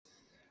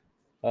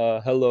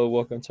Hello,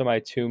 welcome to my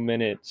 2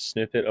 minute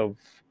snippet of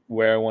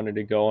where I wanted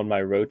to go on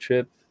my road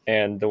trip.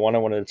 And the one I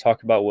wanted to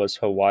talk about was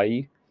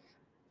Hawaii.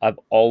 I've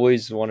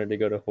always wanted to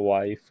go to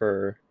Hawaii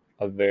for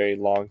a very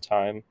long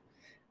time.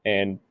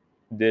 And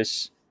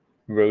this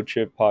road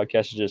trip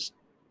podcast just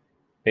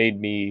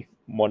made me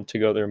want to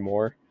go there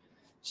more.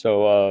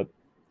 So,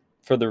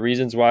 for the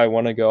reasons why I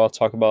want to go, I'll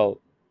talk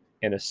about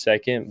in a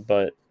second.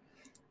 But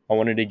I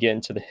wanted to get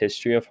into the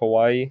history of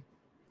Hawaii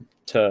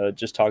to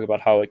just talk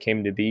about how it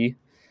came to be.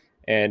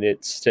 And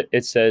it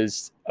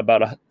says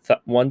about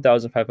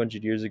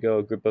 1,500 years ago,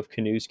 a group of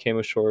canoes came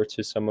ashore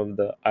to some of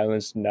the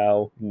islands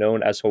now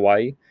known as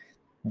Hawaii.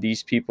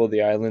 These people,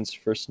 the island's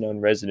first known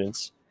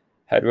residents,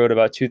 had rowed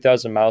about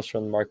 2,000 miles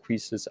from the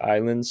Marquesas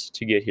Islands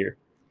to get here.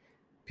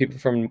 People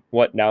from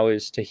what now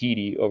is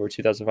Tahiti, over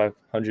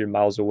 2,500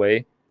 miles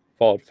away,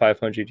 followed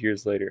 500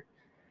 years later.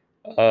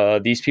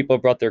 These people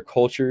brought their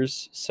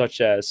cultures, such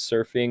as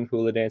surfing,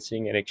 hula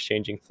dancing, and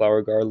exchanging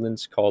flower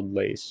garlands called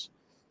lace.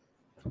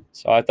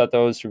 So I thought that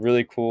was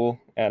really cool,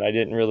 and I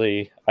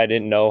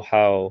didn't know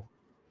how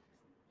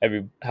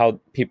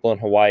people in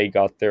Hawaii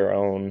got their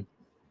own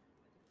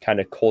kind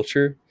of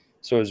culture.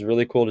 So it was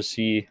really cool to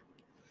see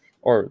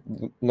or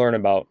learn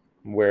about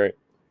where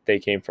they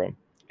came from.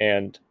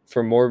 And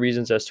for more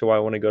reasons as to why I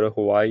want to go to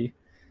Hawaii,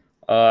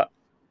 uh,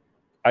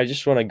 I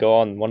just want to go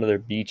on one of their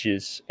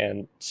beaches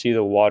and see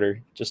the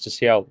water, just to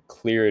see how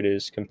clear it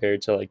is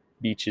compared to like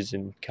beaches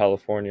in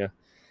California.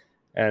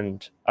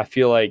 And I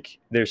feel like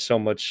there's so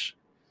much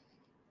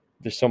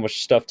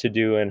stuff to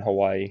do in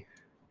Hawaii.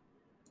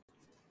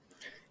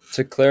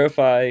 To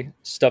clarify,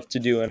 stuff to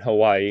do in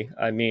Hawaii,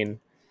 I mean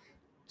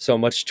so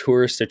much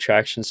tourist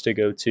attractions to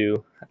go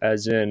to,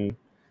 as in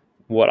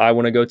what I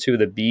want to go to,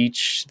 the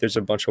beach. There's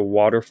a bunch of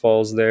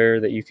waterfalls there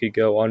that you could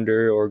go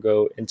under or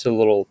go into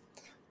little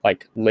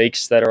like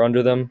lakes that are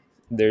under them.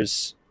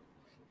 There's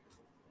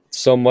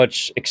so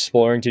much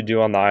exploring to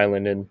do on the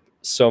island and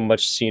so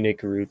much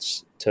scenic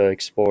routes to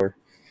explore.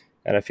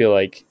 And I feel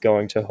like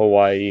going to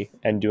Hawaii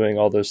and doing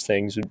all those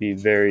things would be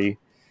very,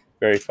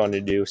 very fun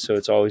to do. So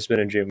it's always been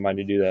a dream of mine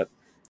to do that.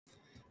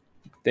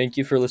 Thank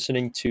you for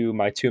listening to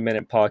my 2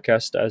 minute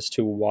podcast as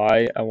to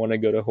why I want to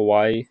go to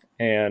Hawaii,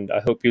 and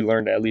I hope you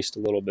learned at least a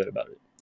little bit about it.